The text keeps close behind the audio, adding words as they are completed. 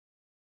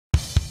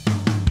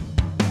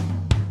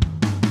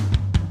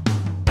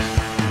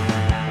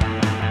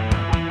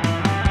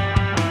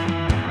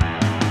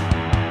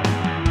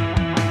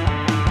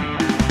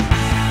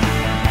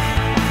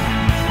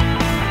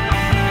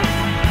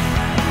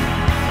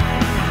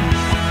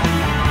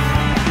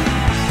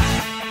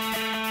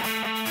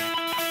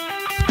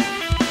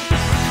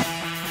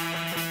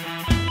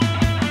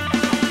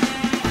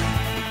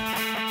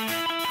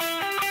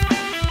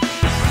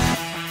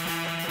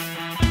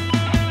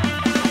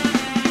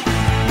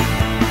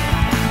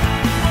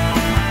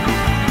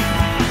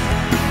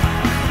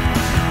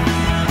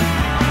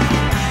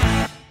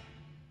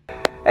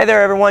Hey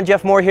there everyone,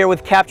 Jeff Moore here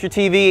with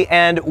CaptureTV,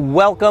 and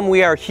welcome.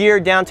 We are here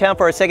downtown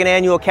for our second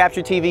annual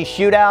CaptureTV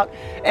Shootout,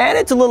 and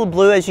it's a little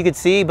blue as you can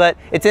see, but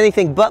it's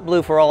anything but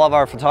blue for all of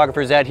our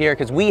photographers out here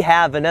because we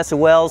have Vanessa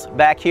Wells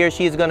back here.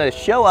 She's going to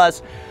show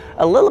us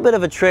a little bit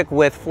of a trick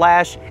with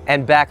flash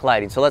and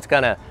backlighting, so let's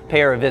kind of pay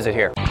her a visit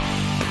here.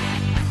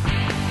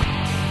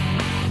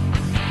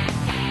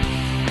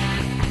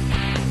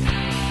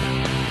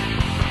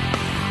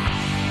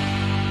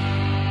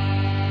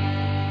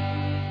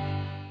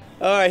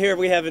 All right, here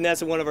we have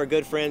Vanessa, one of our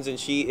good friends, and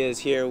she is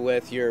here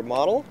with your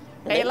model.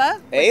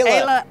 Ayla.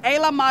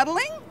 Ayla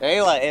Modeling.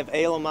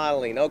 Ayla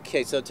Modeling.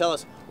 Okay, so tell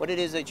us what it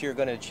is that you're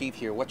going to achieve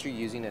here, what you're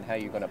using, and how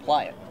you're going to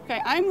apply it.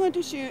 Okay, I'm going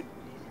to shoot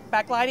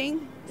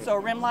backlighting, so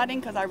rim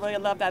lighting, because I really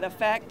love that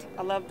effect.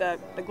 I love the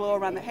glow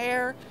around the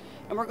hair,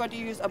 and we're going to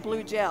use a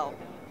blue gel.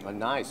 A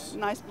nice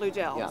blue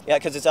gel. Yeah,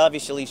 because it's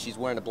obviously she's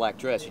wearing a black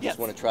dress. You Yes. just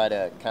want to try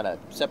to kind of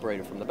separate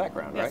her from the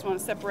background, right? Yes, I want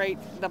to separate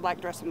the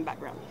black dress from the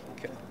background.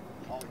 Okay.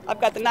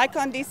 I've got the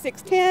Nikon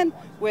D610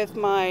 with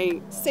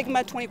my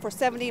Sigma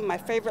 2470, my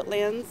favorite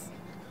lens.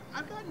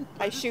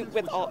 I shoot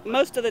with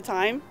most of the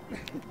time.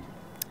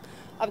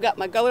 I've got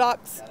my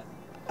Boathouse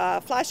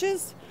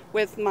flashes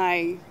with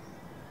my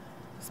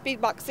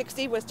Speedbox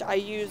 60, which I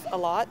use a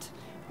lot.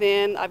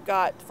 Then I've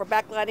got, for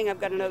backlighting, I've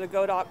got another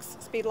Boathouse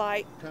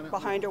speedlight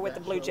behind her with the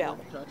blue gel.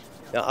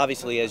 Now,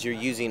 obviously, as you're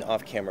using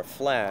off-camera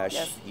flash,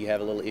 Yes. you have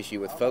a little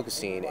issue with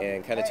focusing,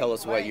 and kind of tell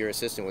us what your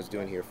assistant was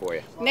doing here for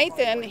you.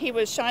 Nathan, he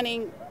was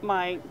shining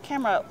my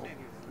camera,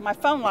 my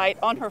phone light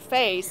on her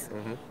face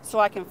so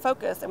I can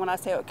focus, and when I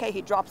say okay,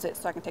 he drops it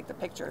so I can take the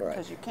picture,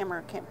 because your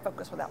camera can't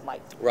focus without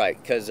light.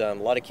 Right, because a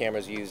lot of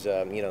cameras use,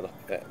 you know,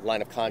 the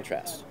line of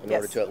contrast in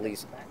order to at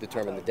least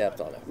determine the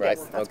depth on it, right?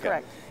 Yes, that's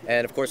correct.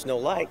 And of course, no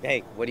light.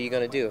 Hey, what are you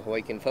going to do? What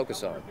you can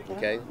focus on,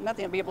 okay?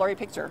 Nothing, it'll be a blurry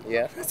picture.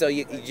 Yeah, so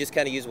you just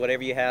kind of use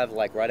whatever you have,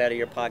 like right out of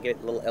your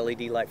pocket, little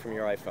LED light from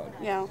your iPhone.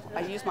 Yeah,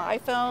 I use my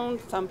iPhone.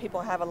 Some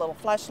people have a little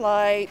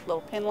flashlight,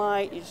 little pin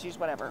light. You just use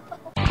whatever.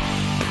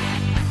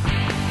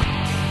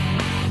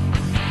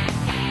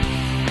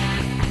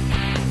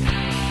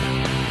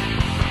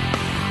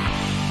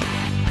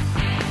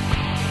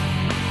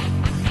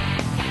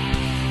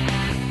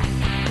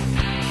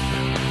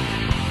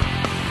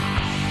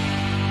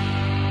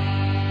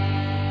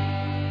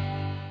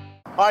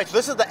 All right, so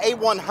this is the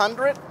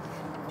A100.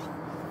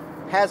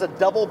 Has a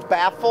double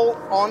baffle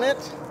on it.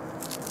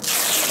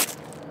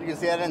 You can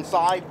see that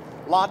inside.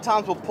 A lot of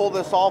times we'll pull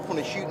this off when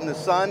it's shooting in the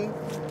sun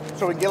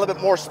so we can get a little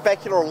bit more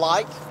specular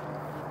light.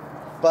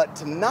 But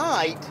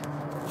tonight,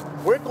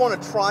 we're going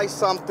to try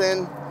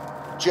something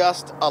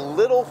just a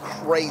little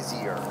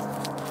crazier.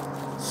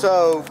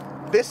 So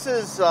this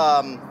is,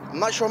 I'm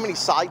not sure how many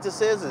sides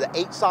this is. Is it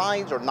 8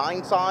 sides or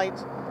 9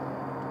 sides?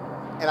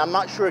 And I'm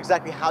not sure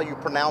exactly how you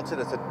pronounce it.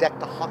 It's a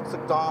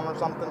dectahexagon or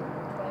something.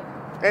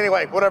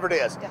 Anyway, whatever it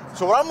is.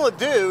 So what I'm going to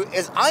do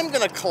is I'm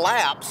going to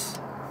collapse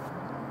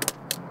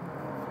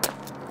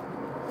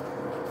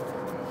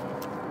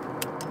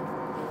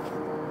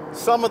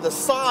some of the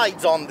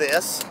sides on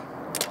this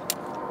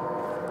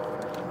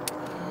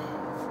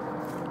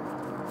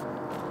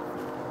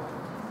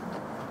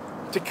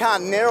to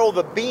kind of narrow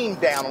the beam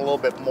down a little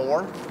bit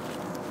more,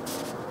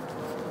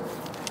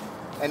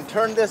 and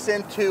turn this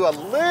into a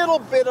little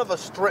bit of a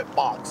strip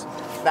box.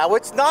 Now,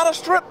 it's not a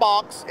strip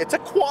box, it's a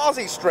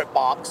quasi strip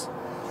box,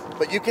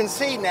 but you can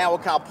see now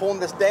we're kind of pulling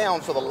this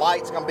down so the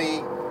light's gonna be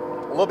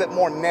a little bit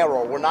more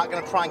narrow. We're not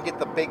gonna try and get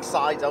the big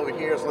sides over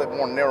here. It's a little bit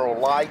more narrow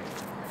light.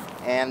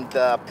 And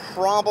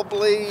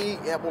probably,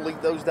 yeah, we'll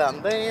leave those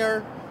down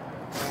there.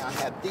 And I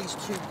have these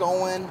two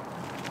going.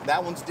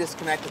 That one's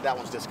disconnected, that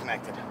one's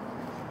disconnected.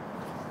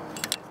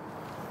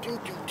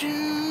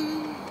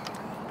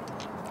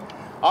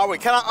 All right, we're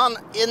kind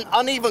of in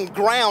uneven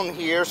ground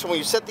here, so when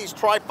you set these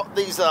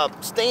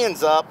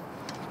stands up,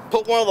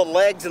 put one of the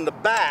legs in the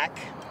back.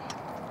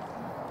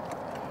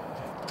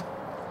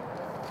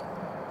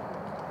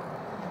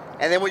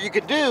 And then what you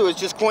could do is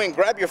just go ahead and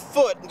grab your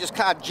foot and just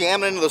kind of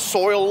jam it into the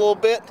soil a little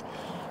bit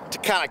to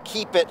kind of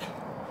keep it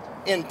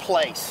in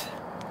place.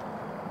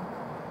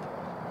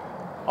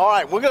 All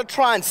right, we're gonna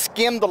try and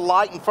skim the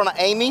light in front of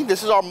Amy.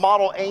 This is our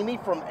model Amy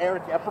from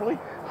Eric Epperly.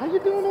 How you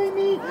doing,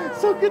 Amy?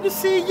 So good to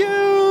see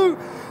you.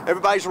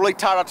 Everybody's really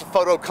tired after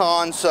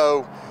PhotoCon,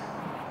 so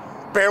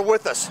bear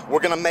with us. We're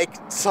gonna make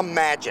some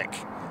magic.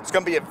 It's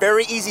gonna be a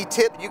very easy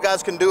tip you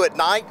guys can do at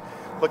night.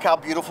 Look how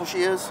beautiful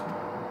she is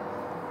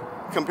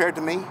compared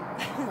to me.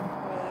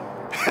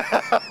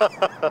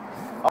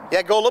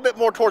 Yeah, go a little bit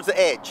more towards the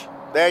edge.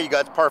 There you go,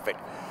 it's perfect.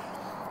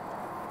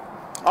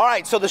 All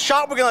right, so the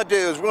shot we're gonna do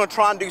is we're gonna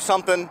try and do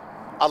something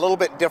a little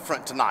bit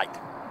different tonight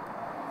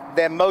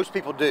than most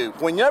people do.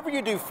 Whenever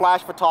you do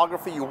flash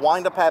photography, you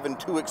wind up having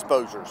 2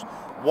 exposures.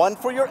 One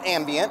for your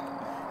ambient,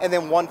 and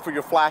then one for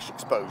your flash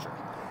exposure.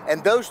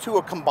 And those 2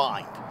 are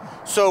combined.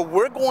 So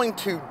we're going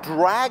to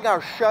drag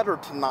our shutter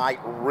tonight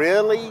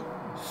really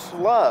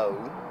slow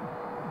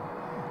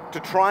to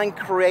try and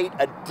create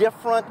a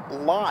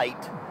different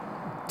light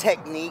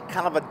technique,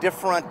 kind of a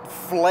different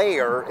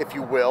flare, if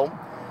you will,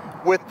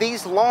 with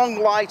these long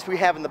lights we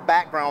have in the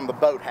background of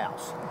the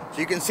boathouse. So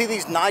you can see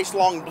these nice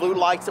long blue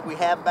lights that we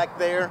have back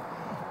there.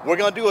 We're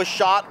gonna do a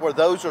shot where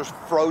those are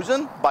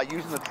frozen by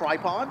using the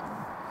tripod.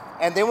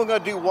 And then we're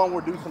gonna do one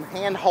where we'll do some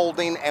hand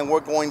holding, and we're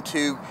going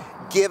to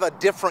give a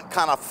different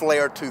kind of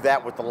flair to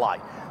that with the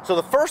light. So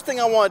the first thing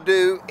I wanna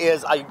do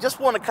is I just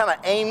wanna kind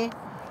of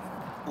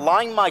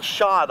line my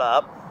shot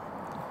up.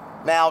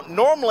 Now,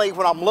 normally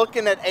when I'm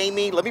looking at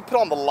Amy, let me put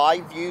on the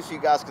live view so you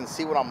guys can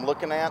see what I'm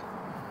looking at.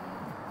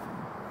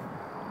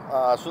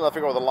 As soon as I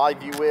figure out where the live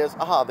view is,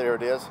 aha, there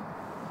it is.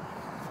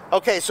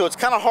 Okay, so it's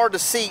kind of hard to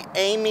see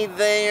Amy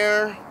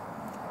there.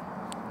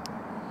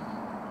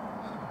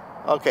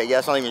 Okay, yeah,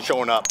 it's not even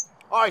showing up.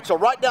 All right, so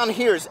right down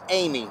here is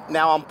Amy.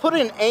 Now I'm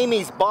putting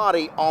Amy's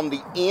body on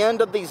the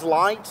end of these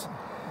lights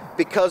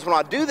because when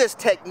I do this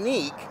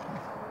technique,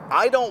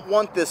 I don't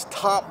want this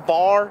top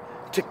bar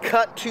to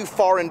cut too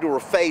far into her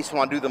face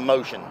when I do the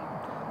motion,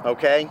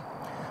 okay?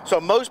 So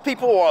most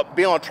people will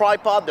be on a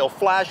tripod, they'll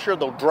flash her,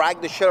 they'll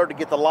drag the shutter to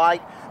get the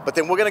light, but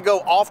then we're gonna go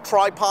off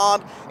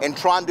tripod and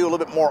try and do a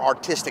little bit more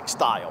artistic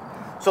style.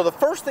 So the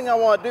first thing I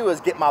wanna do is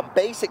get my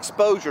base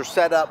exposure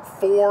set up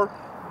for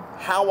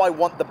how I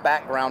want the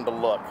background to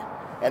look.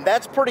 And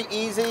that's pretty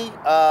easy.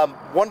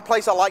 One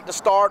place I like to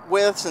start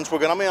with, since we're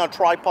gonna be on a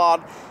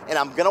tripod, and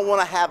I'm gonna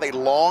wanna have a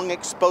long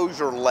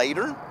exposure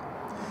later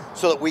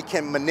so that we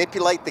can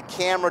manipulate the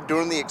camera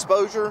during the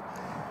exposure.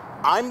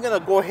 I'm gonna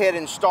go ahead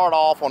and start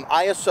off on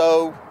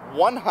ISO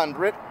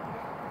 100.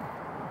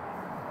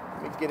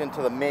 Let me get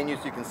into the menu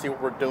so you can see what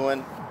we're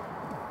doing.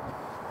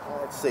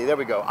 Let's see, there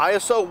we go.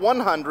 ISO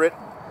 100,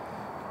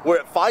 we're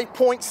at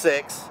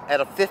 5.6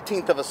 at a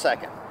 15th of a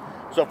second.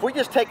 So if we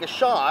just take a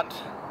shot,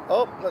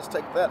 oh, let's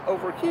take that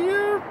over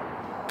here.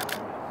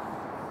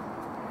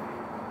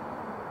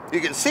 You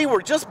can see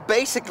we're just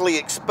basically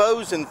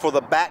exposing for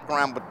the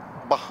background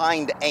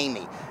behind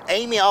Amy.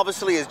 Amy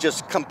obviously is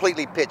just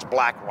completely pitch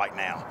black right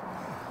now.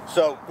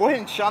 So go ahead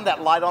and shine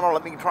that light on her.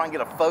 Let me try and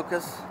get a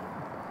focus.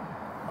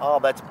 Oh,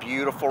 that's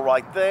beautiful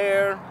right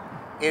there.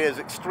 It is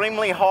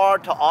extremely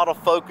hard to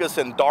autofocus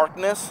in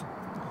darkness.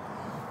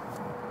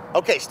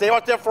 Okay, stay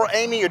right there for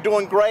Amy, you're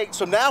doing great.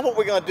 So now what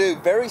we're gonna do,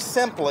 very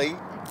simply,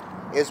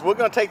 is we're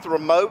gonna take the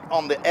remote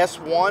on the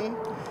S1,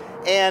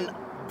 and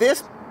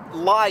this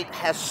light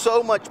has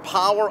so much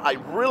power, I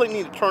really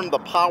need to turn the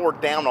power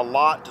down a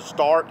lot to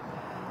start.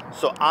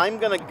 So I'm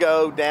gonna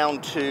go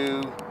down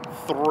to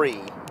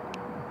 3,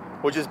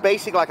 which is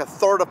basically like a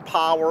third of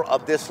power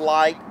of this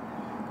light.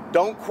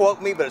 Don't quote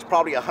me, but it's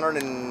probably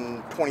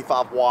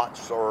 125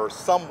 watts or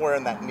somewhere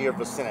in that near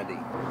vicinity.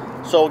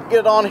 So get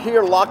it on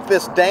here, lock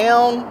this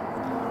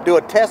down, do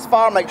a test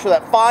fire, make sure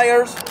that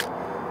fires,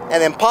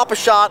 and then pop a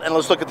shot and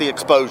let's look at the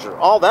exposure.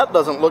 Oh, that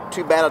doesn't look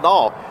too bad at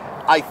all.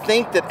 I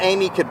think that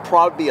Amy could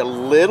probably be a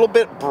little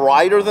bit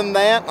brighter than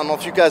that. I don't know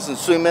if you guys can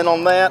zoom in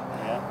on that.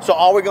 Yeah. So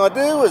all we're gonna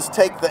do is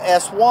take the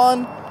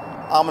S1,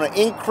 I'm gonna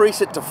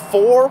increase it to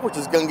 4, which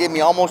is gonna give me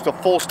almost a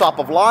full stop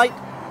of light.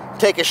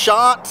 Take a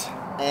shot,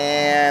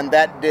 and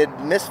that did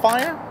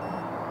misfire.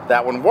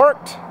 That one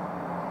worked.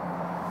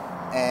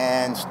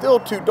 And still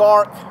too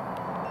dark.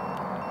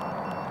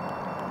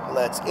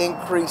 Let's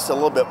increase a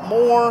little bit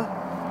more.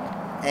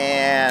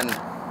 And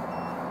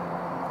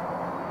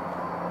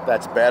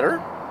that's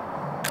better.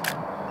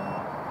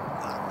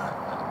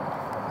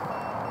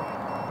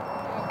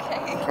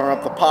 Okay. Turn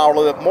up the power a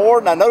little bit more.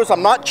 Now notice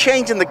I'm not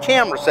changing the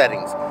camera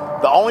settings.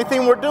 The only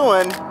thing we're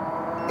doing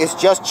is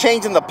just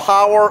changing the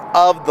power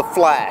of the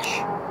flash.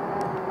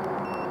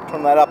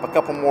 Turn that up a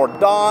couple more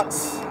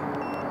dots.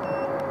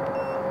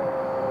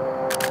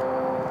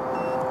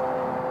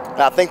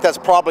 I think that's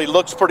probably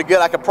looks pretty good.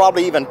 I could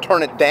probably even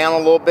turn it down a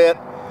little bit.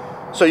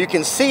 So you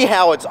can see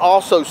how it's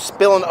also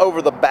spilling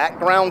over the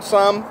background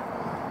some.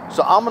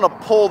 So I'm gonna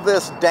pull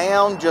this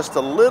down just a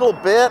little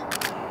bit.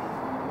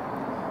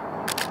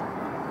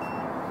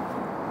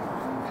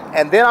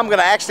 And then I'm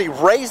gonna actually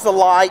raise the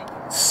light,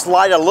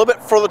 slide a little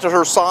bit further to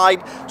her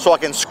side so I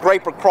can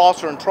scrape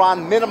across her and try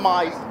and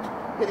minimize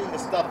hitting the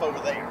stuff over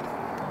there.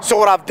 So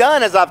what I've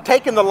done is I've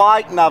taken the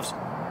light and I've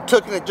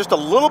taken it just a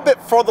little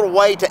bit further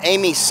away to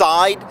Amy's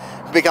side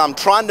because I'm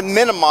trying to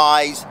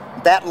minimize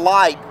that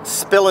light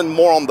spilling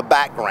more on the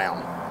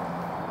background.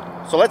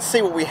 So let's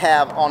see what we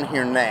have on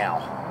here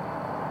now.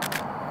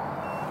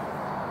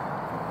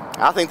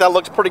 I think that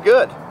looks pretty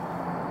good.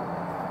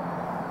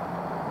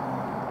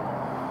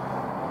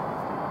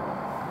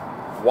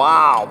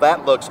 Wow,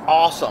 that looks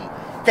awesome.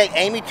 Okay,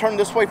 Amy, turn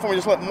this way for me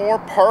just a little more.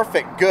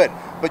 Perfect, good.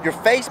 But your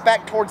face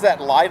back towards that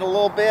light a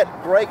little bit.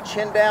 Great,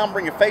 chin down,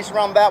 bring your face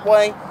around that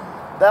way.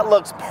 That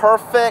looks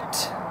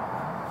perfect.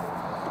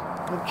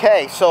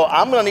 Okay, so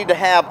I'm gonna need to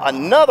have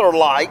another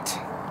light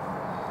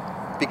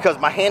because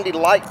my handy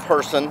light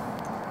person.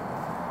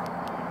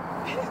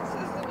 This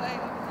is the way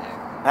over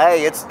there.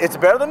 Hey, it's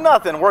better than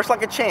nothing. Works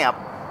like a champ.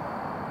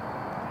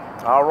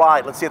 All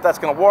right, let's see if that's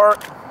gonna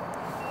work.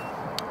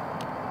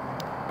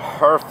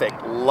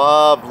 Perfect,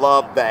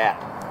 love that.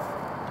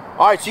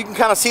 All right, so you can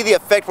kind of see the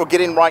effect we're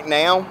getting right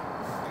now.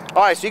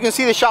 All right, so you can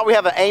see the shot we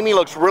have of Amy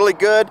looks really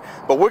good,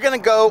 but we're gonna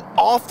go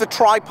off the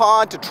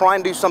tripod to try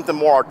and do something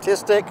more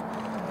artistic.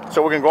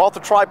 So we're gonna go off the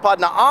tripod.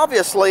 Now,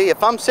 obviously,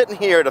 if I'm sitting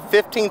here at a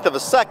 15th of a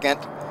second,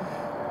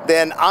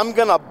 then I'm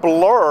gonna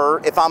blur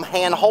if I'm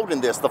hand holding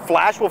this. The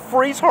flash will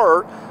freeze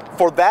her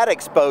for that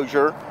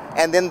exposure,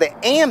 and then the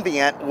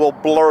ambient will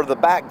blur the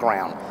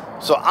background.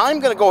 So I'm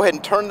gonna go ahead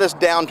and turn this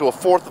down to a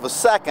 1/4 of a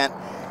second,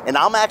 and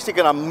I'm actually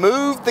gonna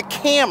move the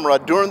camera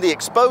during the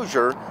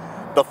exposure.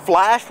 The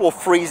flash will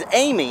freeze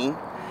Amy,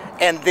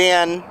 and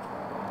then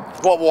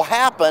what will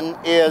happen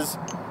is,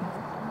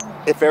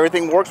 if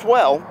everything works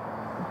well,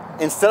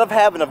 instead of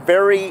having a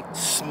very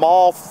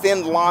small,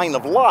 thin line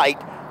of light,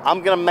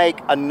 I'm gonna make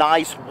a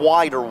nice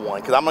wider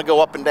one, because I'm gonna go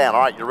up and down.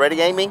 All right, you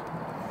ready, Amy?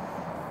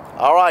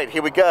 All right,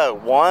 here we go.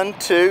 1,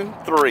 2,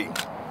 3.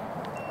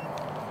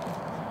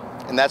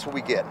 And that's what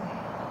we get.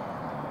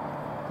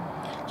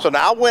 So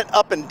now I went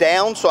up and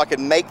down so I could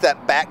make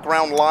that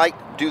background light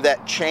do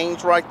that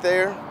change right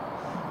there.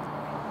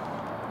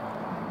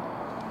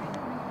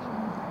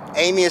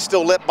 Amy is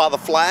still lit by the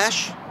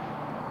flash,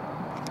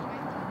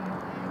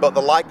 but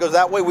the light goes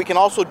that way. We can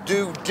also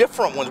do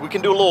different ones. We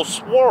can do a little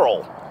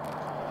swirl.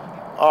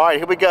 All right,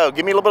 here we go.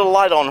 Give me a little bit of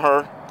light on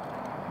her.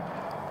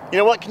 You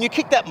know what? Can you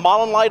kick that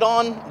modern light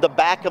on the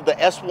back of the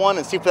S1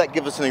 and see if that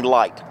gives us any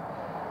light?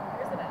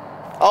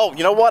 Oh,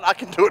 you know what? I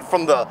can do it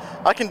from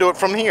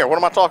here. What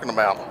am I talking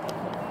about?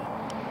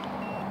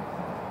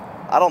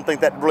 I don't think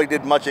that really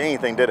did much of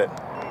anything, did it?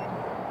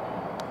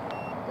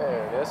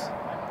 There it is.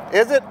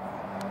 Is it?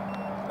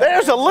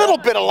 There's a little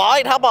bit of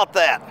light. How about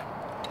that?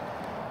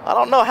 I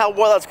don't know how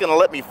well that's gonna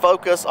let me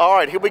focus. All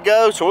right, here we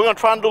go. So we're gonna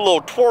try and do a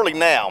little twirling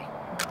now.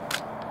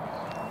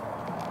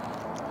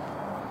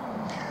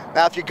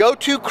 Now, if you go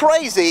too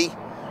crazy,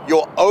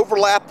 you'll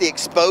overlap the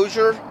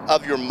exposure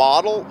of your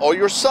model or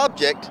your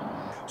subject.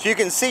 So you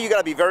can see you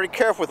gotta be very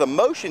careful with the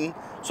motion,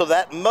 so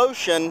that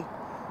motion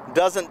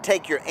doesn't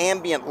take your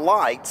ambient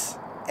lights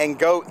and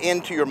go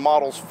into your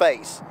model's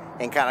face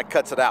and kind of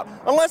cuts it out.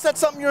 Unless that's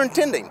something you're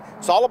intending.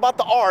 It's all about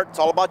the art, it's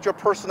all about your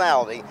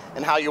personality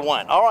and how you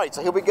want. All right,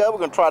 so here we go, we're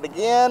gonna try it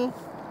again.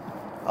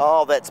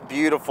 Oh, that's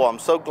beautiful. I'm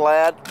so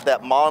glad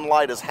that modern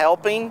light is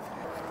helping.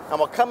 I'm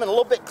gonna come in a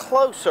little bit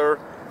closer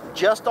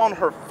just on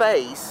her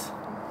face.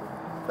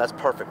 That's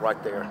perfect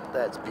right there.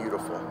 That's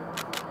beautiful.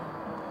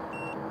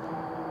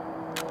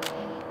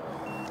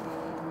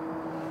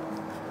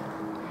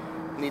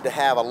 Need to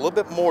have a little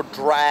bit more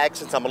drag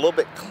since I'm a little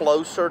bit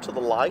closer to the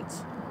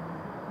lights.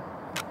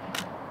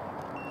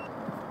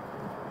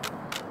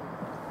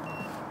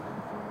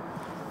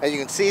 And you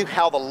can see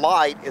how the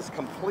light is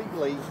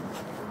completely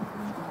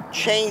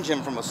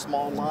changing from a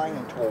small line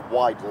into a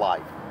wide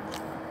light.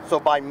 So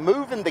by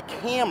moving the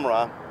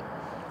camera,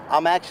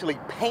 I'm actually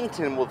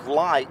painting with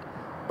light,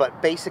 but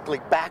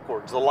basically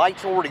backwards. The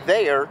light's already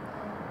there,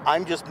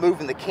 I'm just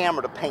moving the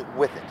camera to paint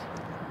with it.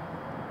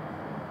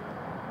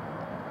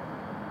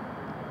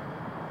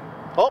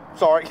 Oh,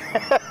 sorry.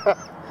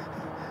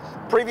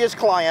 Previous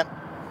client.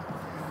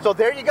 So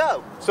there you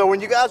go. So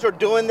when you guys are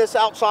doing this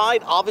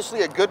outside,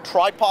 obviously a good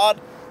tripod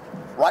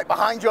right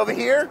behind you over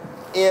here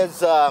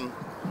is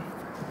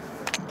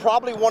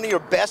probably one of your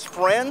best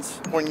friends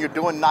when you're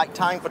doing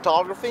nighttime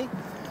photography.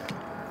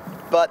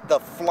 But the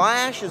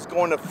flash is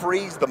going to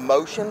freeze the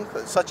motion.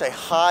 It's such a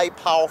high,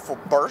 powerful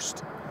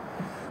burst.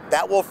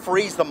 That will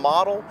freeze the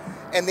model.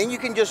 And then you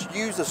can just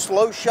use a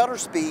slow shutter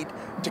speed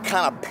to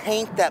kind of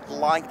paint that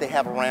light they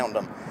have around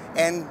them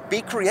and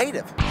be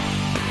creative.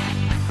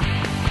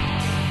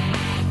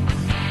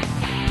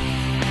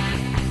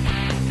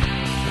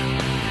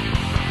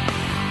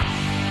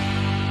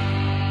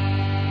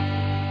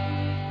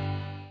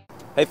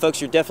 Hey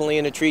folks, you're definitely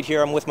in a treat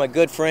here. I'm with my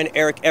good friend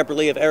Eric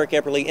Epperly of Eric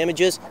Epperly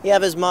Images. You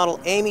have his model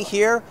Amy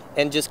here,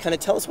 and just kind of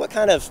tell us what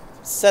kind of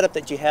setup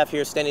that you have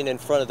here standing in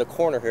front of the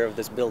corner here of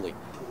this building.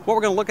 What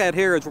we're going to look at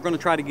here is we're going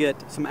to try to get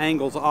some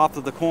angles off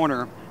of the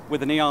corner with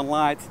the neon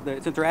lights,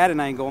 since they're at an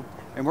angle,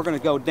 and we're going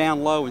to go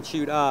down low and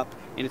shoot up,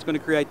 and it's going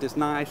to create this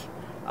nice,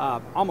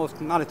 almost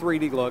not a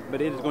 3D look,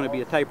 but it is going to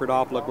be a tapered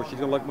off look where she's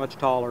going to look much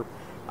taller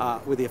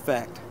with the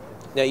effect.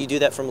 Now you do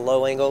that from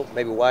low angle,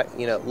 maybe wide,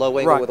 low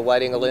angle with a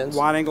wide angle lens?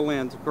 Wide angle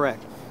lens,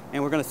 correct.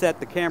 And we're going to set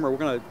the camera,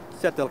 to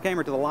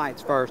the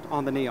lights first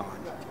on the neon.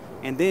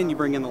 And then you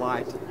bring in the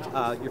lights,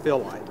 your fill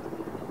light,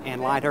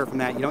 and light her from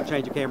that. You don't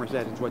change the camera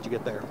settings, what you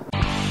get there.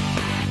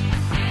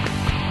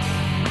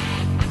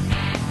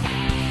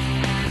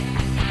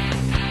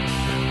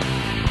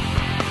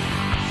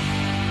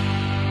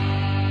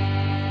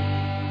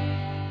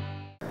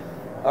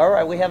 All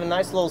right, we have a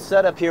nice little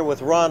setup here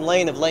with Ron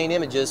Lane of Lane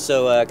Images.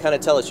 So kind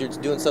of tell us, you're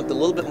doing something a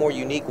little bit more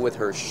unique with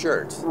her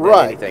shirt than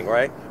anything,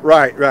 right?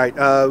 Right.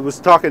 Was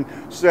talking,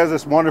 she has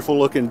this wonderful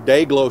looking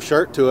day glow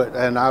shirt to it,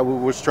 and I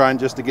was trying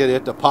just to get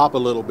it to pop a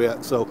little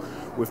bit. So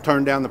we've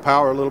turned down the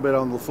power a little bit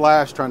on the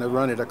flash, trying to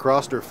run it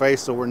across her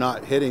face so we're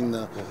not hitting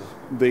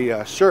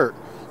the shirt.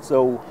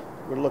 So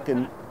we're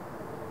looking,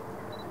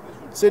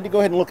 Sydney, go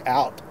ahead and look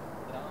out.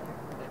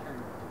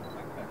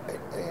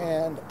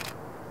 And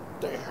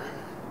there.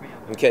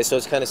 Okay, so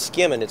it's kind of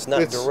skimming. It's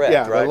not direct,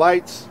 yeah,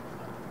 right?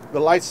 The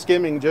light's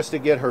skimming just to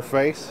get her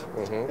face,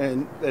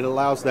 and it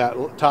allows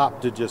that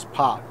top to just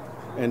pop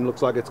and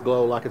looks like it's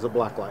glow, like it's a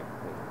black light.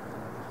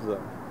 So,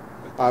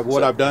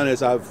 what I've done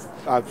is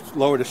I've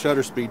lowered the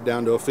shutter speed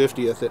down to a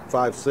 50th at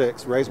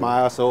 5.6, raised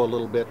my ISO a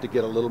little bit to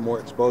get a little more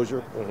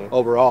exposure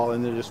overall,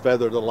 and then just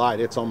feather the light.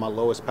 It's on my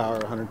lowest power,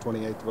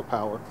 128th of a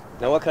power.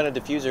 Now, what kind of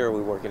diffuser are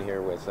we working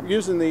here with? I'm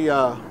using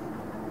the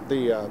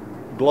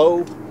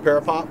Glow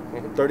Parapop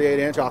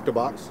 38-inch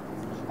Octobox.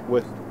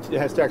 It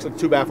has actually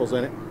 2 baffles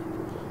in it.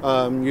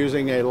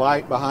 Using a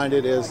light behind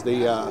it is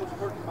the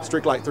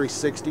Streetlight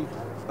 360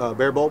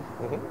 bare bulb.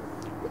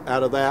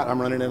 Out of that,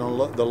 I'm running it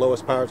on the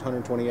lowest power,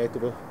 128th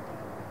of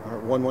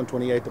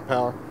 1/128th of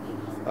power.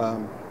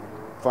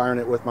 Firing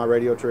it with my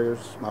radio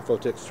triggers, my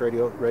Flotix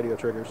radio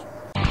triggers.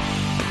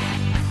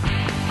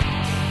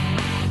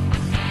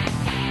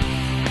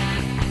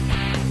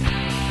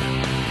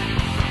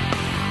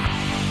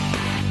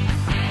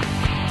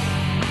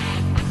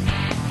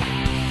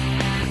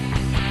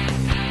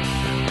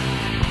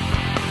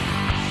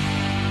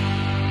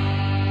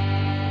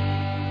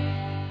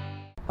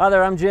 Hi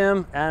there, I'm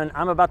Jim, and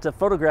I'm about to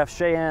photograph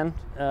Cheyenne.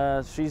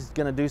 She's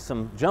going to do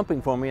some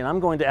jumping for me, and I'm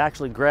going to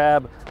actually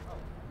grab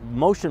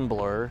motion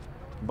blur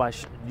by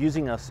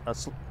using a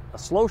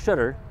slow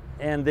shutter,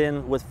 and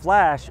then with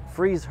flash,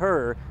 freeze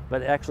her,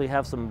 but actually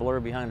have some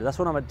blur behind her. That's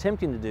what I'm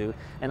attempting to do.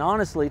 And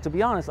honestly, to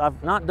be honest,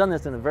 I've not done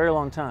this in a very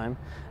long time.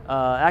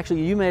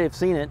 Actually, you may have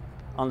seen it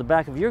on the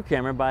back of your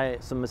camera by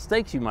some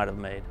mistakes you might have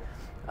made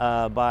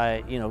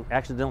by,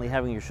 accidentally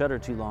having your shutter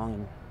too long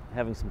and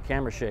having some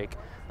camera shake.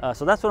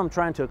 So that's what I'm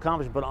trying to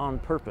accomplish, but on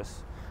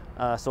purpose.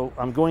 So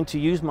I'm going to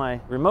use my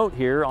remote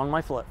here on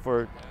my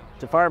to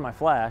fire my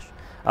flash.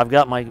 I've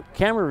got my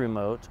camera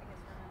remote.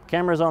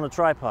 Camera's on a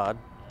tripod,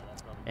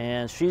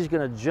 and she's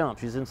going to jump.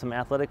 She's in some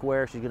athletic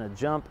wear. She's going to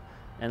jump,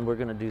 and we're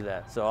going to do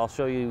that. So I'll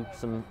show you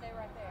some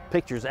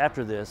pictures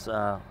after this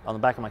on the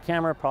back of my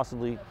camera,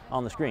 possibly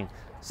on the screen.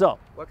 So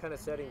what kind of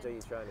settings are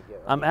you trying to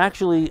get? I'm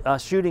actually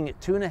shooting at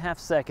 2.5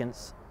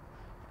 seconds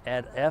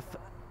at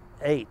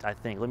f8, I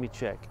think. Let me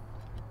check.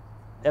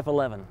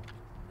 F11,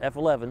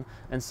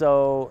 and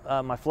so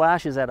my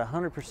flash is at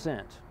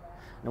 100%.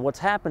 And what's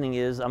happening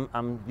is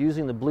I'm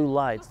using the blue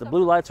lights. The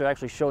blue lights are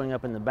actually showing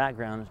up in the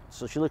background,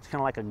 so she looks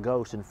kind of like a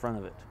ghost in front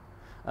of it.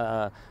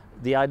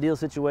 The ideal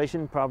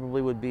situation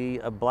probably would be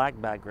a black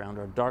background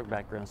or a dark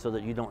background so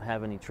that you don't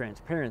have any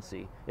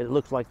transparency. It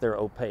looks like they're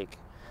opaque.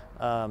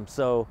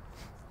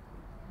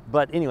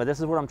 But anyway, this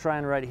is what I'm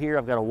trying right here.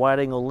 I've got a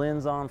wide angle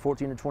lens on,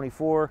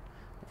 14-24,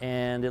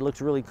 and it looks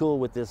really cool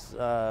with this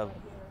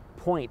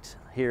point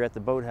here at the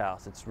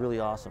Boathouse. It's really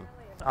awesome.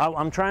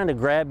 I'm trying to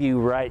grab you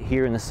right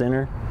here in the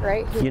center.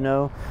 Right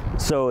here.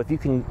 So if you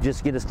can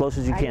just get as close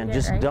as you can.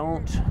 Just right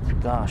don't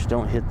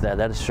hit that.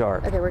 That is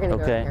sharp. Okay, we're gonna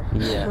go here.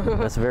 Yeah,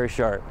 that's very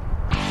sharp.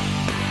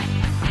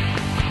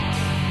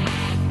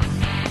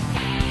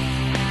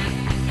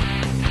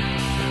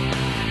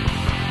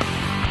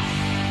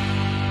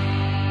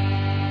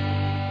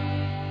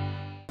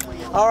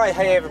 All right,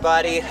 hey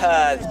everybody,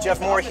 Jeff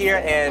Moore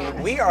here,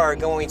 and we are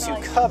going to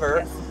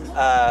cover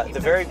the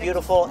very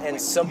beautiful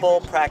and simple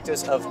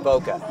practice of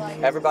bokeh.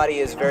 Everybody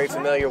is very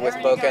familiar with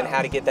bokeh and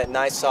how to get that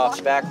nice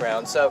soft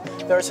background. So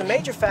there are some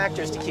major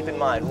factors to keep in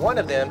mind. One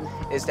of them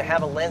is to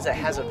have a lens that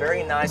has a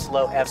very nice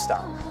low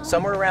f-stop,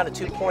 somewhere around a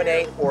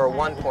 2.8 or a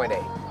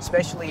 1.8,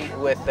 especially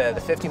with the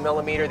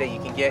 50mm that you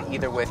can get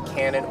either with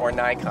Canon or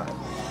Nikon.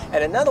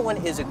 And another one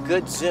is a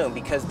good zoom,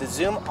 because the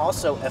zoom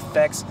also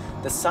affects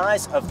the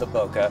size of the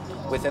bokeh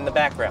within the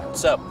background.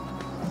 So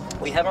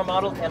we have our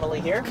model Emily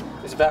here,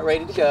 who's about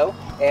ready to go.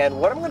 And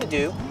what I'm going to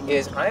do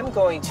is I'm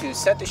going to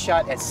set the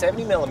shot at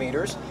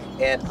 70mm,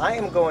 and I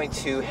am going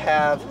to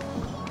have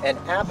an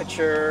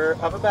aperture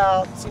of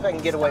about, see if I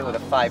can get away with a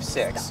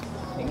 5.6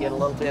 and get a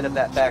little bit of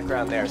that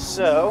background there.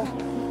 So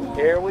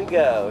here we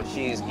go.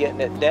 She's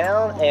getting it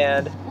down,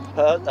 and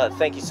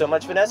thank you so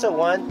much, Vanessa.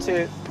 1,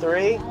 2,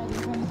 3.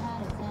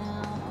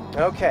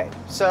 Okay,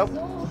 so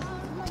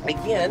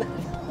again,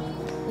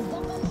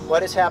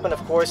 what has happened, of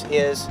course,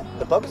 is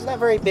the bokeh is not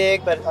very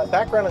big, but the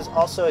background is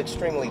also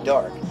extremely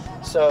dark.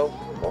 So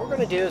what we're going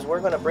to do is we're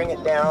going to bring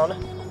it down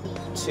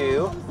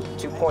to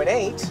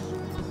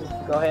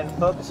 2.8. Go ahead and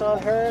focus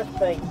on her.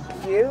 Thank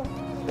you.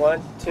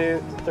 1,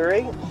 2,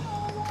 3.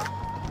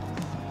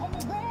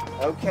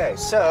 Okay,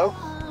 so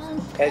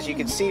as you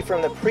can see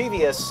from the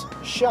previous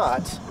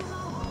shot,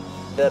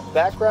 the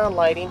background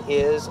lighting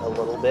is a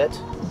little bit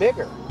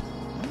bigger.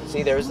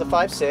 See, there's the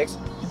 5.6.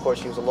 Of course,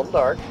 she was a little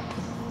dark.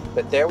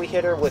 But there we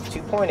hit her with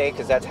 2.8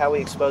 because that's how we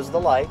expose the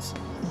lights,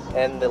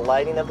 and the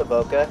lighting of the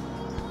bokeh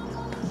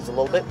is a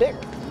little bit bigger.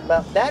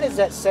 Now that is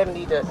at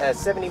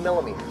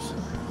 70mm.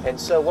 And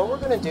so what we're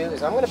going to do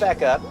is I'm going to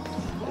back up,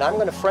 and I'm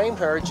going to frame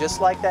her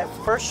just like that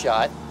first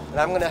shot, and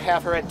I'm going to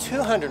have her at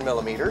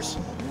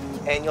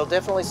 200mm, and you'll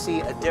definitely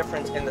see a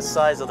difference in the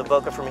size of the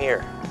bokeh from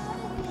here.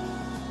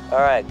 All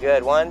right,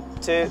 good. 1,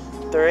 2,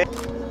 3.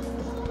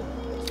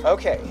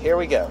 Okay, here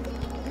we go.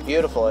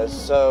 Beautiful.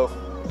 So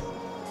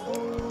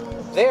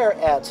there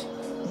at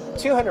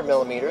 200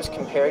 millimeters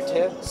compared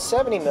to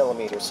 70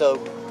 millimeters. So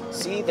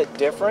see the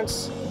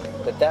difference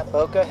that that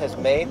bokeh has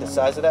made, the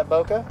size of that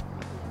bokeh?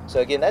 So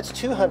again, that's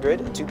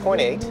 200 at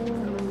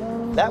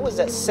 2.8. That was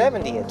at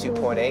 70 at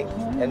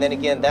 2.8. And then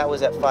again, that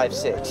was at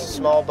 5.6,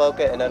 small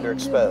bokeh and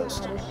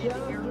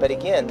underexposed. But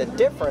again, the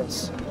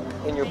difference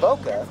in your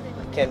bokeh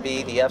can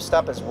be the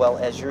f-stop as well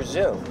as your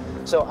zoom.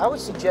 So I would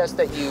suggest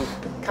that you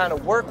kind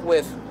of work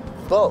with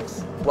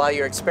both while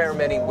you're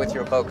experimenting with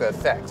your bokeh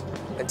effect.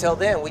 Until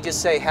then, we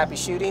just say happy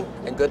shooting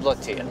and good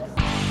luck to you.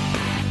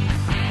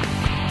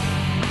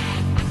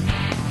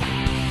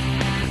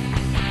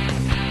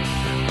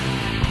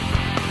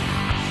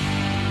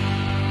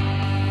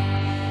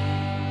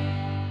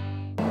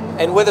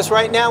 And with us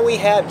right now, we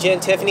have Jen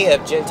Tiffany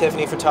of Jen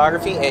Tiffany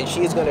Photography, and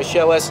she's going to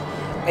show us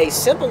a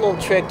simple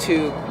little trick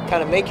to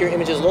kind of make your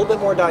images a little bit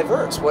more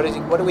diverse. What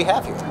do we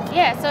have here?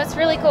 Yeah, so it's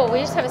really cool. We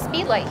just have a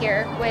speed light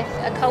here with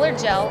a colored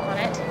gel on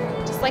it,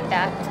 just like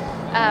that.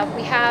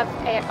 We have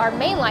our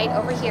main light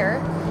over here,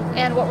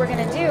 and what we're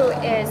going to do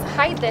is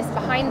hide this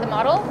behind the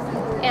model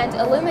and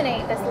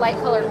illuminate this light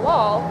colored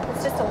wall.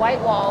 It's just a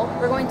white wall.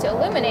 We're going to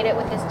illuminate it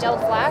with this gel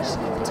flash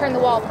and turn the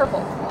wall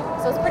purple.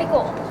 So it's pretty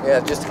cool. Yeah,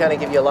 just to kind of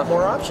give you a lot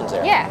more options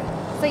there. Yeah,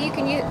 so you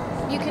can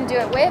do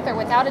it with or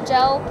without a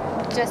gel.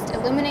 Just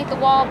illuminate the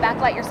wall,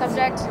 backlight your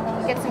subject,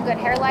 get some good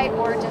hair light,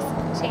 or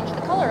just change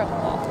the color of the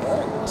wall.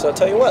 All right. So I'll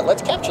tell you what,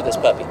 let's capture this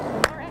puppy.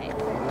 All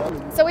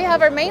right. So we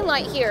have our main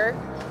light here,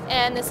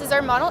 and this is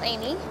our model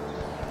Amy.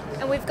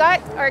 And we've got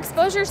our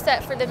exposure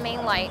set for the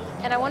main light,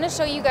 and I want to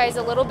show you guys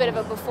a little bit of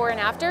a before and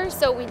after.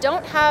 So we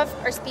don't have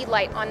our speed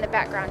light on the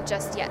background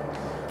just yet.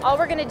 All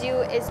we're going to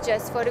do is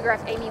just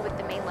photograph Amy with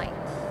the main light.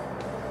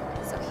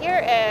 So here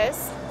is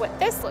what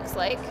this looks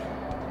like.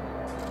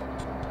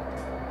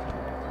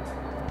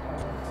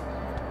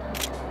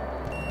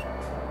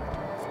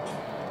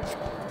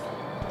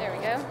 There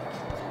we go.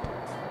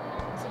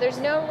 So there's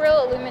no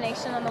real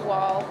illumination on the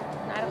wall,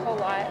 not a whole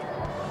lot,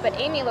 but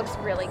Amy looks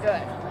really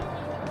good.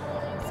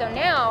 So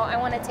now I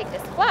want to take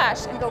this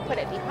flash and go put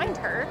it behind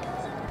her.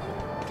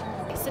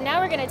 So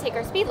now we're going to take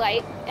our speed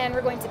light and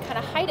we're going to kind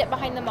of hide it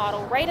behind the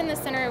model right in the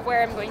center of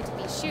where I'm going to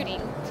be shooting,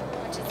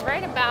 which is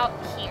right about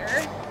here.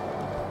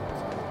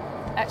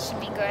 That should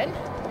be good.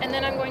 And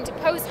then I'm going to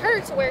pose her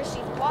to where she's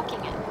walking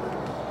in.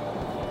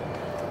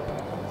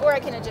 Or I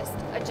can adjust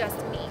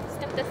me.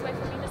 Step this way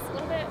for me just a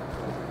little bit.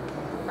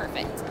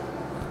 Perfect.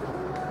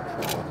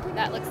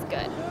 That looks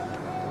good.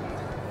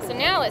 So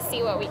now let's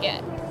see what we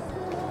get.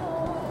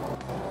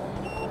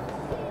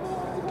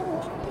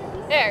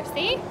 There,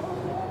 see?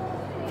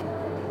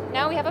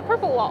 Now we have a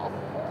purple wall.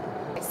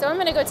 So I'm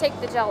gonna go take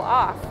the gel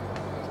off,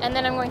 and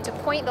then I'm going to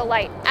point the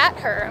light at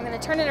her. I'm gonna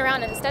turn it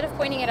around, and instead of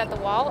pointing it at the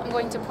wall, I'm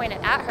going to point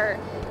it at her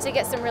to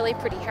get some really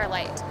pretty hair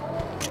light.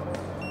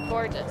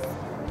 Gorgeous.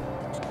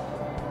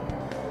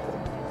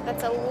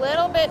 That's a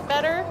little bit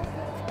better.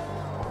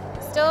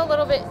 Still a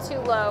little bit too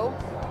low.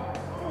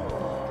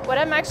 What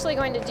I'm actually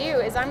going to do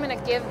is I'm going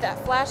to give that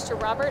flash to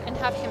Robert and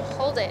have him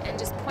hold it and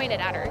just point it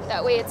at her.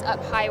 That way it's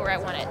up high where I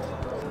want it.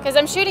 Because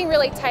I'm shooting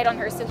really tight on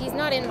her, so he's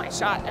not in my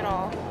shot at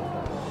all.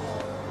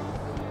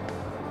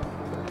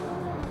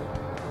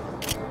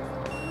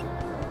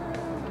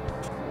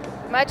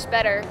 Much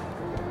better.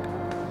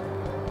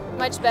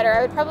 Much better.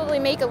 I would probably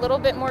make a little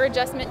bit more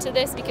adjustment to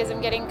this because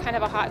I'm getting kind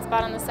of a hot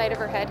spot on the side of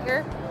her head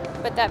here.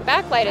 But that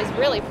backlight is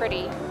really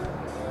pretty.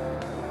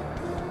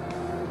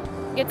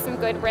 Get some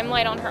good rim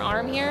light on her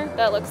arm here.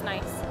 That looks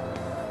nice.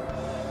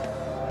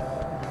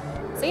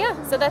 So yeah,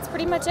 so that's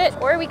pretty much it.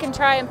 Or we can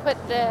try and put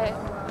the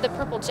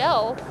purple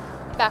gel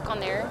back on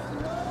there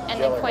and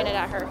then point it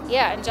at her.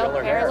 Yeah, and gel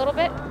her hair a little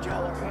bit.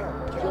 Gel her hair.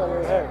 Gel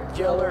her hair.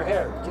 Gel her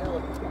hair.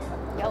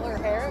 Gel her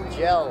hair?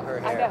 Gel her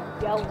hair. I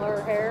got gel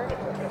her hair.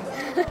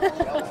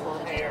 Gel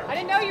her hair. I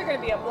didn't know you were going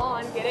to be a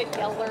blonde. Get it?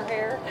 Gel her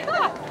hair.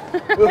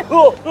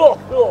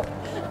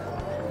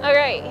 All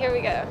right, here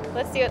we go.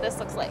 Let's see what this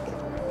looks like.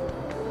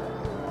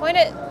 Point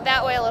it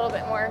that way a little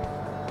bit more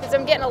because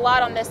I'm getting a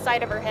lot on this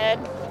side of her head.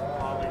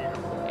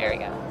 There we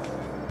go.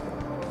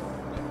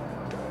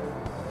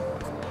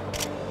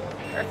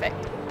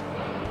 Perfect.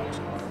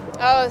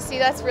 Oh, see,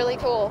 that's really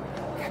cool.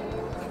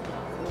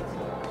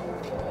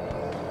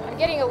 I'm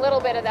getting a little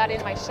bit of that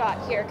in my shot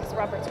here because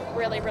Robert's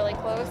really, really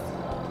close.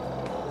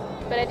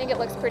 But I think it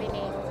looks pretty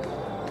neat.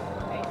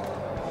 Okay.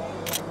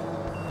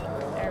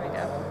 There we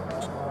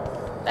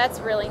go. That's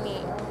really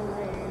neat.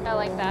 I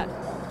like that.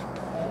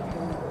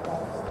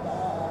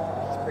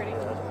 It's pretty.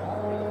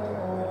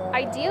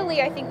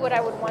 Ideally, I think what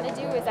I would want to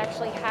do is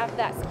actually have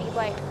that speed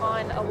light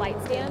on a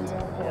light stand.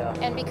 Yeah.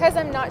 And because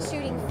I'm not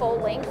shooting full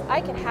length,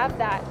 I can have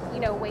that,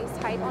 waist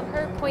height on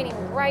her pointing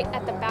right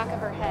at the back of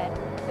her head.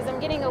 Because I'm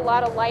getting a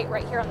lot of light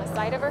right here on the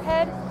side of her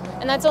head.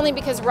 And that's only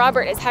because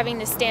Robert is having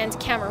to stand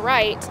camera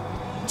right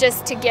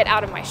just to get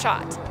out of my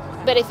shot.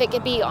 But if it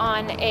could be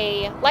on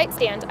a light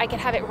stand, I could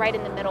have it right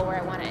in the middle where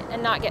I want it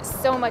and not get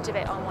so much of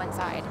it on one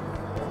side.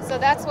 So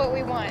that's what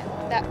we want,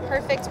 that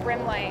perfect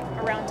rim light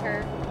around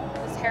her,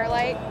 this hair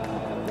light.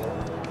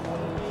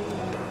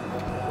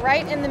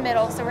 right in the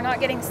middle, so we're not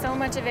getting so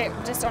much of it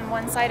just on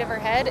one side of her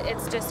head.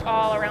 It's just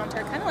all around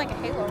her, kind of like a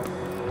halo.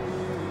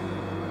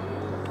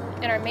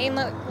 And our main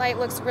light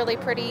looks really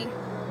pretty.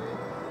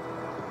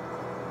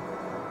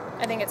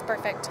 I think it's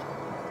perfect.